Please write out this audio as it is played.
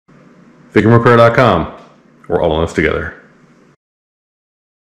FICMRepair.com. We're all in this together.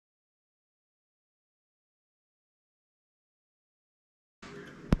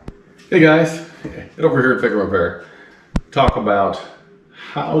 Hey guys, over here at FICM Repair, talk about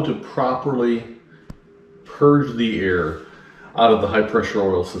how to properly purge the air out of the high pressure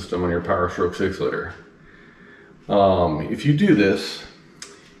oil system on your Powerstroke 6-liter. If you do this,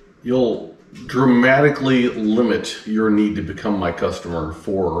 you'll dramatically limit your need to become my customer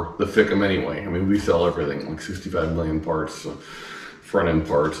for the FICM anyway. I mean, we sell everything, like 65 million parts, front end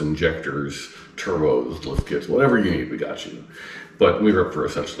parts, injectors, turbos, lift kits, whatever you need, we got you. But we rep for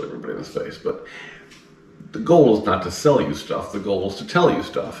essentially everybody in the space. But the goal is not to sell you stuff, the goal is to tell you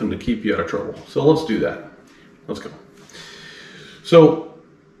stuff and to keep you out of trouble. So let's do that. Let's go. So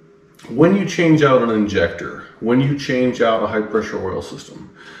when you change out an injector, when you change out a high pressure oil system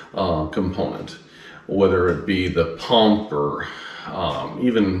component, whether it be the pump or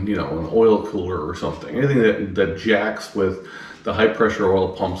even an oil cooler or something, anything that jacks with the high pressure oil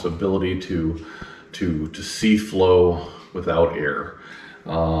pump's ability to see flow without air.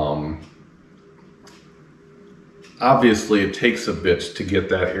 Obviously it takes a bit to get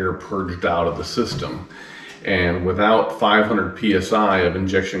that air purged out of the system, and without 500 psi of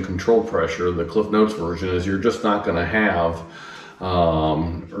injection control pressure, the Cliff Notes version is you're just not going to have,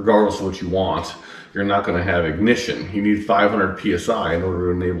 regardless of what you want, you're not going to have ignition. You need 500 psi in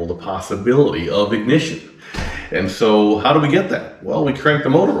order to enable the possibility of ignition. And so how do we get that? Well, we crank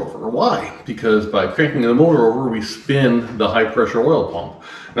the motor over. Why? Because by cranking the motor over, we spin the high pressure oil pump.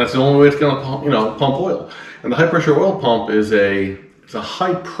 And that's the only way it's going to pump oil. And the high pressure oil pump is it's a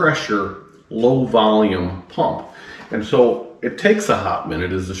high pressure, low volume pump. And so it takes a hot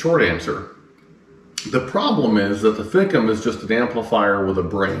minute is the short answer. The problem is that the FICM is just an amplifier with a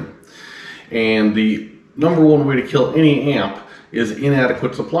brain. And the number one way to kill any amp is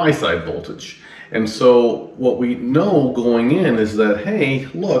inadequate supply side voltage. And so what we know going in is that, hey,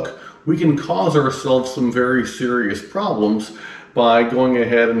 look, we can cause ourselves some very serious problems by going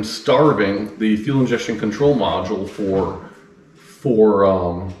ahead and starving the fuel injection control module for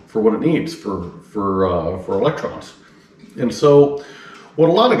what it needs for electrons. And so what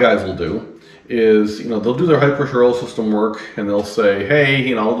a lot of guys will do is, they'll do their high pressure oil system work and they'll say, hey,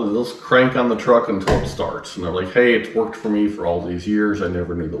 they'll crank on the truck until it starts. And they're like, hey, it's worked for me for all these years. I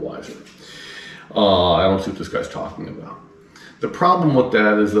never knew the wiser. I don't see what this guy's talking about. The problem with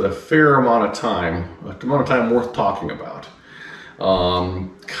that is that a fair amount of time worth talking about,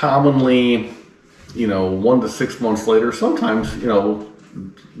 commonly, 1 to 6 months later, sometimes,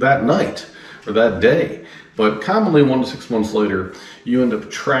 that night or that day, but commonly 1 to 6 months later, you end up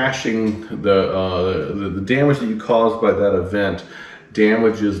trashing the damage that you caused by that event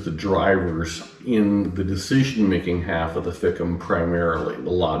damages the drivers in the decision-making half of the FICM, primarily the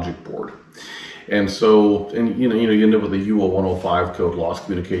logic board. And so, you end up with a UO105 code, lost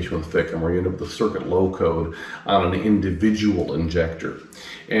communication with FICM, or you end up with a circuit low code on an individual injector.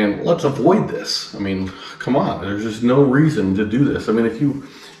 And let's avoid this. I mean, come on, there's just no reason to do this. I mean, if you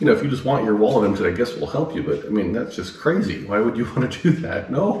just want your wallet emptied, I guess we'll help you, but I mean, that's just crazy. Why would you want to do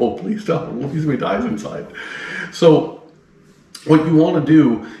that? No, please don't. We'll use me dies inside. So what you want to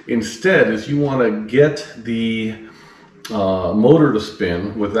do instead is you want to get the motor to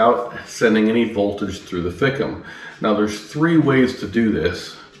spin without sending any voltage through the FICM. Now there's 3 ways to do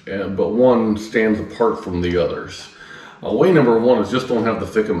this, but one stands apart from the others. Way number 1 is just don't have the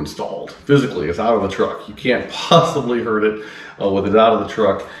FICM installed. Physically, it's out of the truck. You can't possibly hurt it with it out of the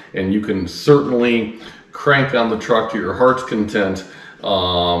truck, and you can certainly crank on the truck to your heart's content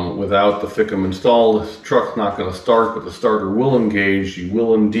without the FICM installed. The truck's not going to start, but the starter will engage. You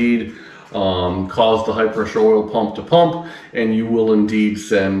will indeed cause the high pressure oil pump to pump, and you will indeed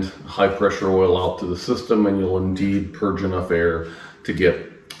send high pressure oil out to the system, and you'll indeed purge enough air to get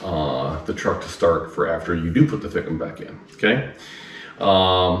the truck to start for after you do put the FICM back in. Okay,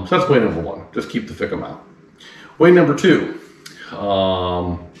 so that's way number 1. Just keep the FICM out. Way number 2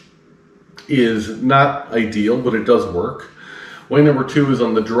 is not ideal, but it does work. Way number 2 is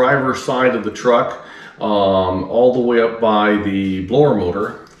on the driver's side of the truck, all the way up by the blower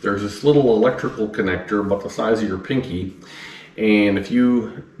motor. There's this little electrical connector about the size of your pinky, and if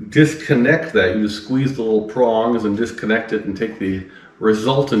you disconnect that, you just squeeze the little prongs and disconnect it and take the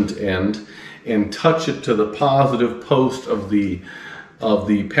resultant end and touch it to the positive post of the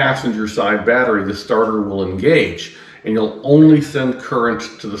passenger side battery, the starter will engage, and you'll only send current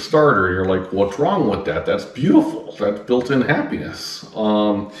to the starter. You're like, what's wrong with that? That's beautiful. That's built-in happiness.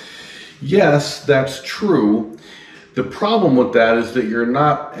 Yes, that's true. The problem with that is that you're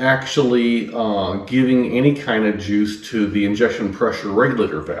not actually giving any kind of juice to the injection pressure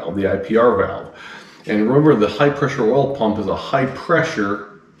regulator valve, the IPR valve. And remember, the high pressure oil pump is a high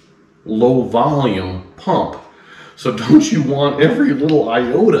pressure, low volume pump. So don't you want every little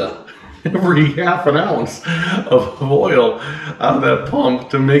iota, every half an ounce of oil out of that pump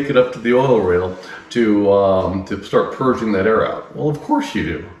to make it up to the oil rail to start purging that air out? Well, of course you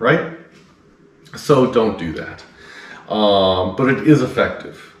do, right? So don't do that. But it is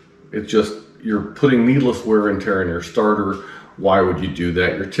effective. It's just, you're putting needless wear and tear in your starter. Why would you do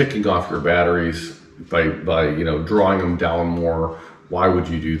that? You're ticking off your batteries by drawing them down more. Why would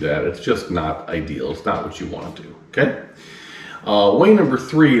you do that? It's just not ideal. It's not what you want to do, okay? Way number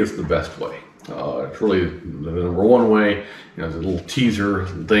 3 is the best way. It's really the number 1 way. It's a little teaser,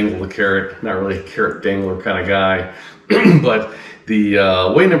 dangle the carrot. Not really a carrot dangler kind of guy, but the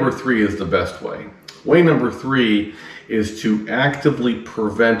way number 3 is the best way. Way number 3 is to actively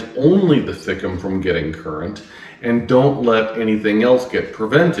prevent only the FICM from getting current, and don't let anything else get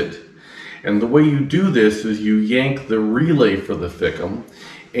prevented. And the way you do this is you yank the relay for the FICM,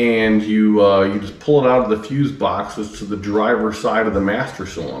 and you just pull it out of the fuse boxes to the driver's side of the master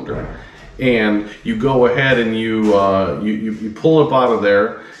cylinder, and you go ahead and you pull it out of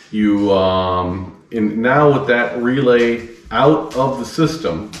there. And now with that relay out of the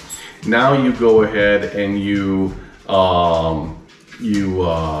system, now you go ahead and you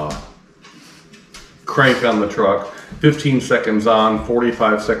crank on the truck, 15 seconds on,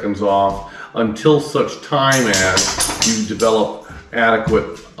 45 seconds off, until such time as you develop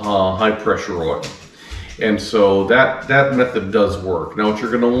adequate high pressure oil. And so that method does work. Now what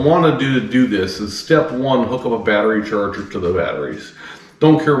you're going to want to do this is step 1, hook up a battery charger to the batteries.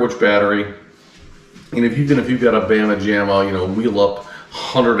 Don't care which battery. And if you've got a Bama Jamma, wheel up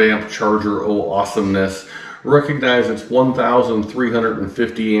 100 amp charger, oh awesomeness. Recognize it's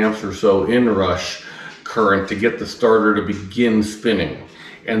 1,350 amps or so in rush current to get the starter to begin spinning.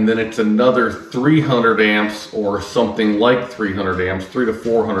 And then it's another 300 amps or something like 300 amps, 300 to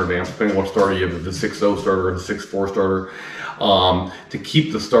 400 amps, depending on what starter you have, the 6.0 starter or the 6.4 starter, to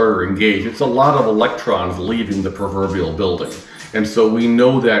keep the starter engaged. It's a lot of electrons leaving the proverbial building. And so we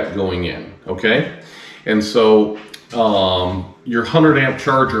know that going in, okay? And so your 100 amp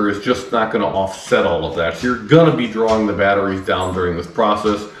charger is just not going to offset all of that. So you're going to be drawing the batteries down during this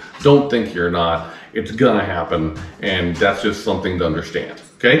process. Don't think you're not. It's going to happen, and that's just something to understand,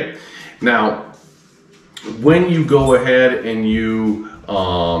 okay? Now, when you go ahead and you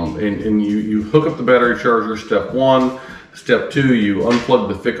hook up the battery charger, step 1. Step 2, you unplug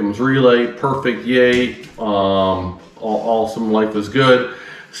the FICM's relay. Perfect, yay, awesome, life is good.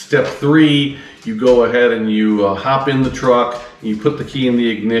 Step 3, you go ahead and you hop in the truck, you put the key in the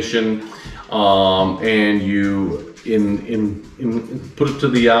ignition, and you put it to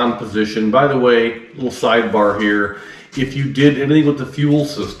the on position. By the way, little sidebar here, if you did anything with the fuel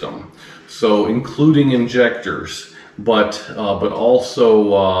system, so including injectors, but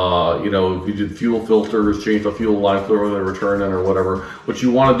also if you did fuel filters, change the fuel line, clear the return in or whatever, what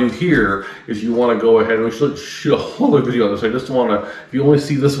you want to do here is you want to go ahead and we should shoot a whole other video on this. I just want to, if you only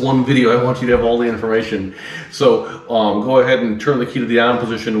see this one video, I want you to have all the information. So go ahead and turn the key to the on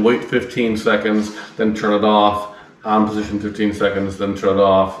position, wait 15 seconds, then turn it off, on position 15 seconds, then turn it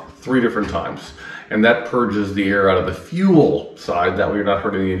off 3 different times. And that purges the air out of the fuel side, that way you're not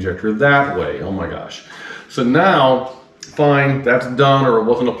hurting the injector that way. Oh my gosh. So now, fine, that's done, or it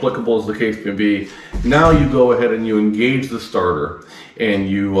wasn't applicable as the case may be. Now you go ahead and you engage the starter, and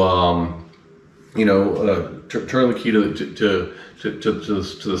you turn the key to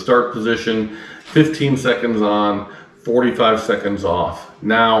the start position, 15 seconds on, 45 seconds off.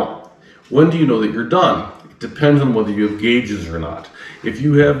 Now, when do you know that you're done? It depends on whether you have gauges or not. If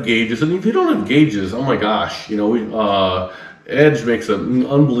you have gauges, and if you don't have gauges, oh my gosh, Edge makes an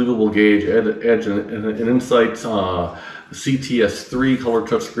unbelievable gauge. Edge and Insights CTS3 color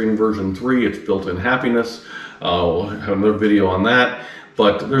touchscreen version 3. It's built-in happiness. We'll have another video on that.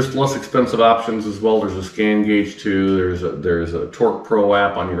 But there's less expensive options as well. There's a scan gauge too. There's a Torque Pro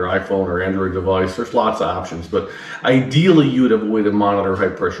app on your iPhone or Android device. There's lots of options. But ideally, you would have a way to monitor high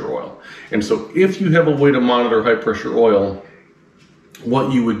pressure oil. And so if you have a way to monitor high pressure oil,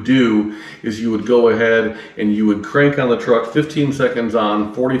 what you would do is you would go ahead and you would crank on the truck, 15 seconds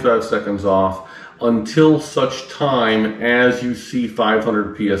on, 45 seconds off, until such time as you see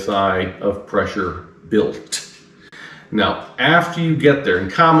 500 psi of pressure built. Now, after you get there,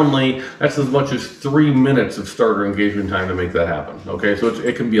 and commonly that's as much as 3 minutes of starter engagement time to make that happen. Okay, so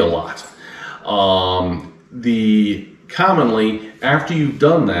it can be a lot. Commonly, after you've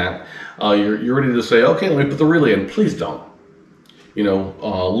done that, you're ready to say, okay, let me put the relay in. Please don't. You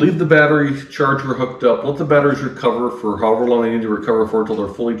know, leave the battery charger hooked up. Let the batteries recover for however long they need to recover for until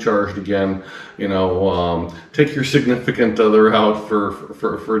they're fully charged again. You know, take your significant other out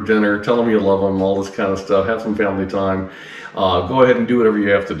for dinner. Tell them you love them, all this kind of stuff. Have some family time. Go ahead and do whatever you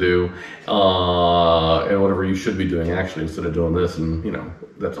have to do, and whatever you should be doing actually, instead of doing this. And you know,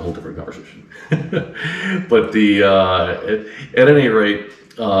 that's a whole different conversation. But at any rate,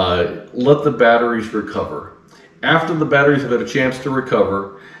 let the batteries recover. After the batteries have had a chance to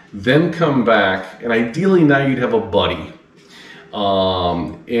recover, then come back, and ideally now you'd have a buddy.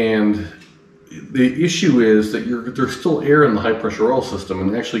 And the issue is that there's still air in the high pressure oil system,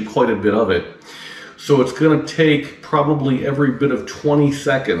 and actually quite a bit of it. So it's going to take probably every bit of 20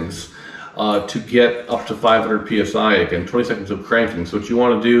 seconds to get up to 500 PSI again, 20 seconds of cranking. So what you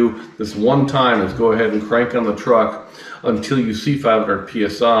want to do this one time is go ahead and crank on the truck until you see 500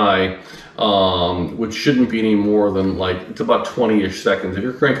 PSI, which shouldn't be any more than, like, it's about 20-ish seconds. If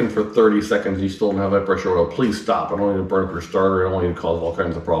you're cranking for 30 seconds and you still don't have high pressure oil, please stop. I don't need to burn up your starter. I don't need to cause all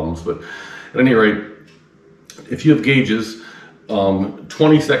kinds of problems. But at any rate, if you have gauges,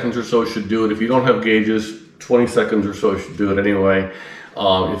 20 seconds or so should do it. If you don't have gauges, 20 seconds or so should do it anyway,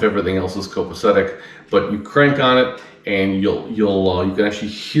 if everything else is copacetic. But you crank on it, and you can actually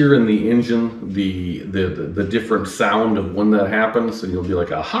hear in the engine the different sound of when that happens, and you'll be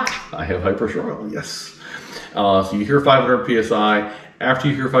like, aha, I have high pressure oil, yes. So you hear 500 PSI. After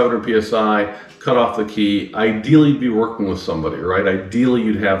you hear 500 PSI, cut off the key. Ideally, be working with somebody, right? Ideally,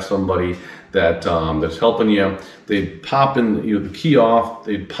 you'd have somebody that that's helping you. They'd pop in, the key off.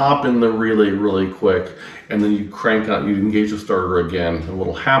 They'd pop in the relay really quick, and then you crank on. You engage the starter again, and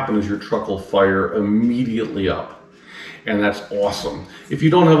what'll happen is your truck will fire immediately up. And that's awesome. If you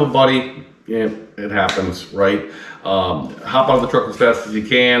don't have a buddy, it happens, right? Hop out of the truck as fast as you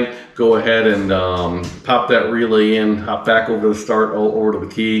can. Go ahead and pop that relay in. Hop back over to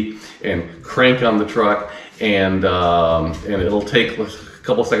the key, and crank on the truck. And it'll take a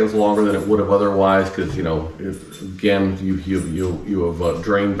couple seconds longer than it would have otherwise, because you have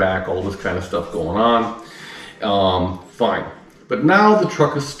drained back all this kind of stuff going on. Fine, but now the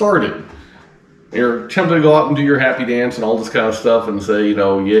truck is started. You're tempted to go out and do your happy dance and all this kind of stuff and say,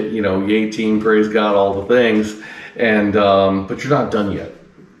 yay team, praise God, all the things, and but you're not done yet.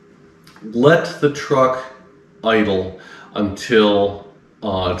 Let the truck idle until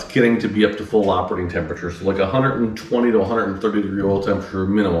it's getting to be up to full operating temperature, so like 120 to 130 degree oil temperature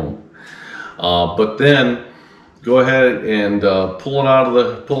minimum. But then go ahead and pull it out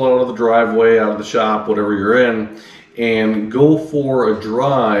of the driveway, out of the shop, whatever you're in, and go for a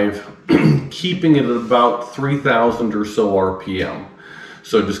drive, keeping it at about 3,000 or so RPM.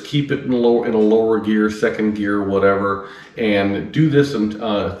 So just keep it in a lower gear, second gear, whatever, and do this in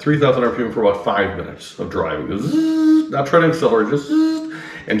 3,000 RPM for about 5 minutes of driving. Not trying to accelerate, just.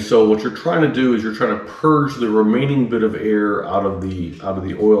 And so what you're trying to do is you're trying to purge the remaining bit of air out of the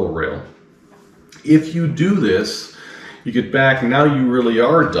oil rail. If you do this, you get back, now you really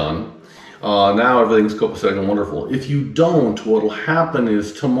are done. Now everything's copacetic and wonderful. If you don't, what'll happen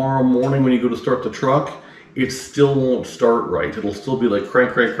is tomorrow morning when you go to start the truck, it still won't start right. It'll still be like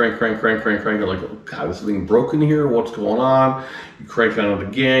crank, crank, crank, crank, crank, crank, crank. You're like, oh God, is something broken here? What's going on? You crank on it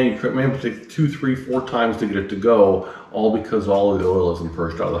again. You maybe take 2, 3, 4 times to get it to go, all because all of the oil isn't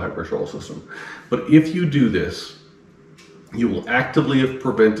purged out of the high pressure oil system. But if you do this, you will actively have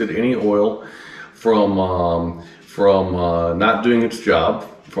prevented any oil from not doing its job,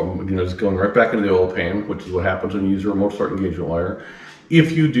 from just going right back into the oil pan, which is what happens when you use a remote start engagement wire.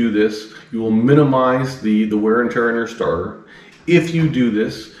 If you do this, you will minimize the wear and tear on your starter. If you do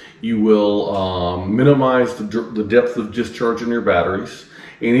this, you will minimize the depth of discharge in your batteries.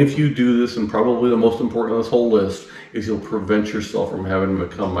 And if you do this, and probably the most important of this whole list, is you'll prevent yourself from having to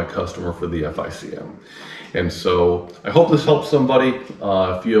become my customer for the FICM. And so I hope this helps somebody.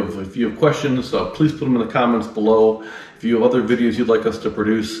 If you have questions, please put them in the comments below. If you have other videos you'd like us to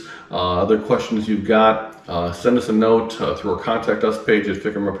produce, other questions you've got, send us a note through our contact us page at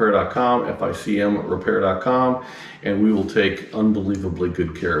FICMRepair.com, FICMRepair.com, and we will take unbelievably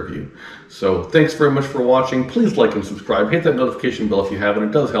good care of you. So thanks very much for watching. Please like and subscribe. Hit that notification bell if you haven't.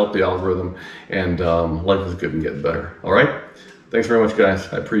 It does help the algorithm, and life is good and getting better. All right? Thanks very much, guys.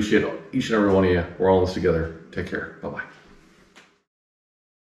 I appreciate each and every one of you. We're all in this together. Take care. Bye-bye.